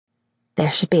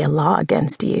"There should be a law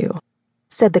against you,"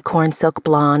 said the corn-silk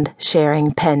blonde,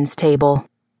 sharing Penn's table.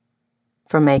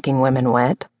 "For making women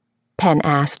wet?" Penn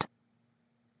asked.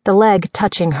 The leg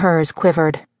touching hers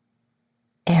quivered.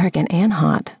 "Arrogant and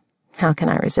hot. How can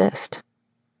I resist?"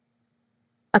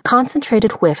 A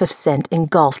concentrated whiff of scent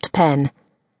engulfed Penn,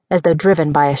 as though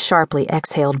driven by a sharply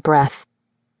exhaled breath.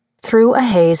 Through a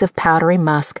haze of powdery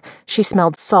musk, she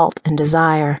smelled salt and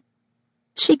desire.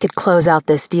 She could close out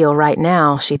this deal right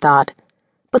now, she thought,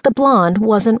 but the blonde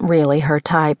wasn't really her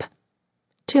type.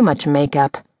 Too much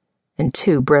makeup, and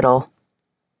too brittle.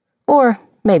 Or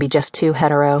maybe just too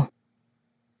hetero.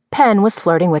 Penn was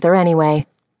flirting with her anyway.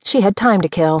 She had time to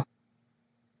kill.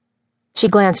 She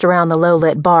glanced around the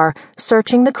low-lit bar,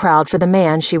 searching the crowd for the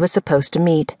man she was supposed to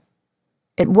meet.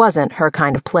 It wasn't her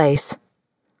kind of place.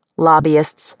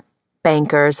 Lobbyists,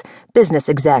 bankers, business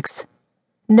execs.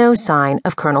 No sign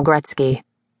of Colonel Gretzky.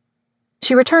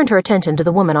 She returned her attention to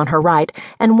the woman on her right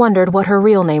and wondered what her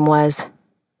real name was.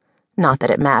 Not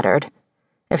that it mattered.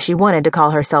 If she wanted to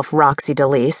call herself Roxy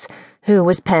DeLise, who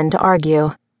was Penn to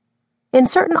argue? In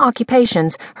certain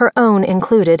occupations, her own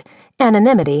included,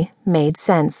 anonymity made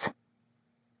sense.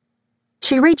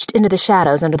 She reached into the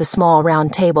shadows under the small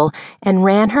round table and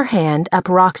ran her hand up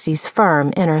Roxy's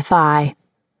firm inner thigh.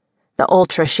 The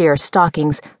ultra-sheer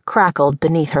stockings crackled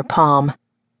beneath her palm.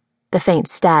 The faint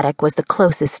static was the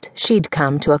closest she'd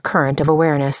come to a current of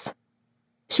awareness.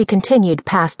 She continued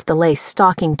past the lace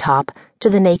stocking top to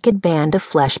the naked band of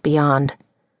flesh beyond,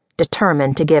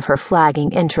 determined to give her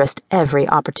flagging interest every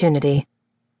opportunity.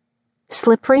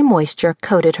 Slippery moisture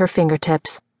coated her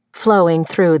fingertips, flowing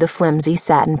through the flimsy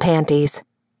satin panties.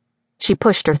 She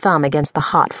pushed her thumb against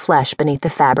the hot flesh beneath the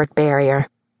fabric barrier.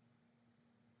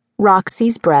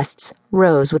 Roxy's breasts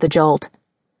rose with a jolt.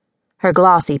 Her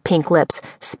glossy pink lips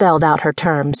spelled out her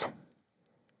terms.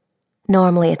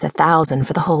 "Normally it's 1,000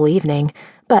 for the whole evening,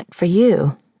 but for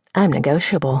you, I'm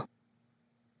negotiable."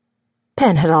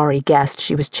 Penn had already guessed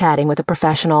she was chatting with a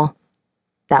professional.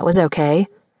 That was okay.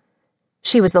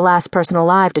 She was the last person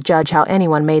alive to judge how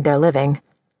anyone made their living.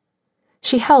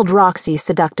 She held Roxy's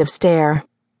seductive stare.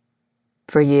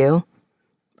 "For you,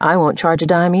 I won't charge a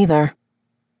dime either."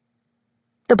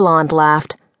 The blonde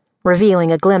laughed,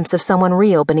 revealing a glimpse of someone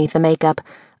real beneath the makeup,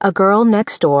 a girl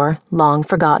next door, long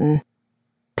forgotten.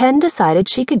 Penn decided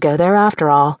she could go there after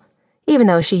all, even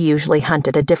though she usually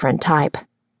hunted a different type.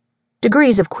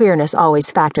 Degrees of queerness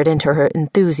always factored into her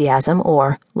enthusiasm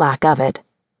or lack of it.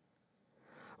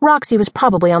 Roxy was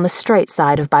probably on the straight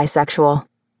side of bisexual.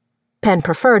 Penn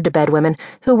preferred to bed women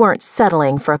who weren't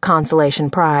settling for a consolation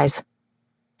prize.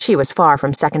 She was far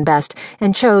from second best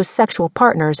and chose sexual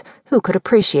partners who could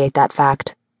appreciate that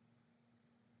fact.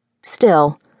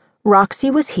 Still, Roxy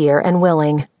was here and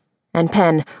willing, and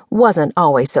Penn wasn't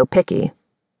always so picky.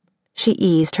 She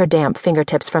eased her damp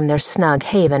fingertips from their snug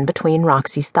haven between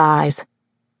Roxy's thighs.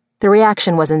 The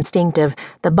reaction was instinctive,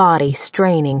 the body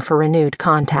straining for renewed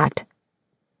contact.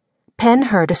 Penn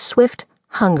heard a swift,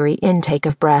 hungry intake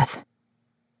of breath.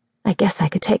 "I guess I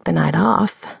could take the night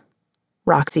off,"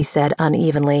 Roxy said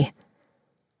unevenly.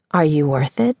 "Are you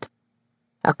worth it?"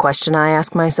 "A question I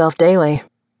ask myself daily."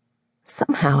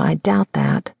 "Somehow I doubt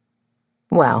that."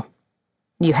 "Well,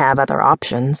 you have other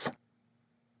options."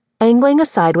 Angling a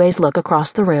sideways look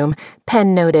across the room,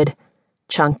 Penn noted,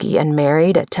 "Chunky and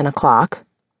married at 10 o'clock.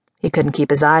 He couldn't keep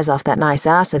his eyes off that nice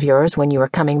ass of yours when you were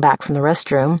coming back from the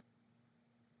restroom."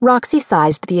 Roxy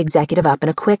sized the executive up in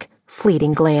a quick,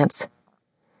 fleeting glance.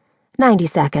 90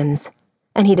 seconds,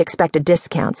 and he'd expect a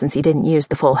discount since he didn't use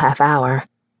the full half hour.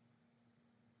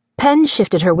 Penn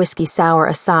shifted her whiskey sour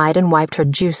aside and wiped her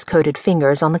juice-coated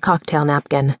fingers on the cocktail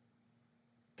napkin.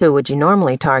 "Who would you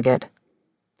normally target?"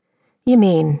 "You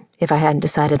mean if I hadn't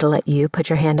decided to let you put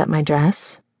your hand up my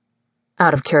dress?"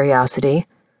 "Out of curiosity,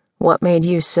 what made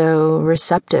you so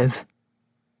receptive?"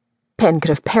 Penn could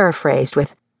have paraphrased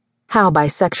with, "How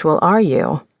bisexual are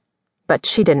you?" But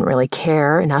she didn't really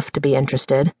care enough to be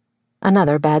interested.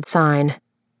 Another bad sign.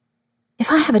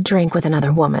 "If I have a drink with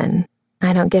another woman,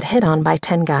 I don't get hit on by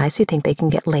 10 guys who think they can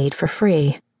get laid for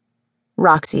free."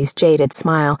 Roxy's jaded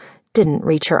smile didn't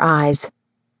reach her eyes.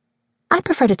 "I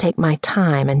prefer to take my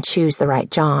time and choose the right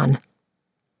John."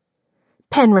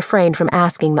 Penn refrained from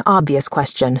asking the obvious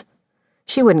question.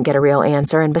 She wouldn't get a real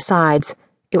answer, and besides,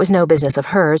 it was no business of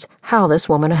hers how this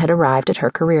woman had arrived at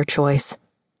her career choice.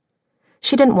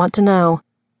 She didn't want to know.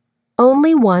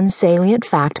 Only one salient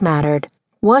fact mattered.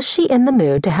 Was she in the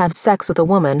mood to have sex with a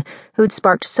woman who'd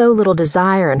sparked so little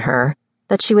desire in her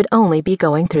that she would only be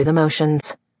going through the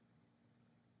motions?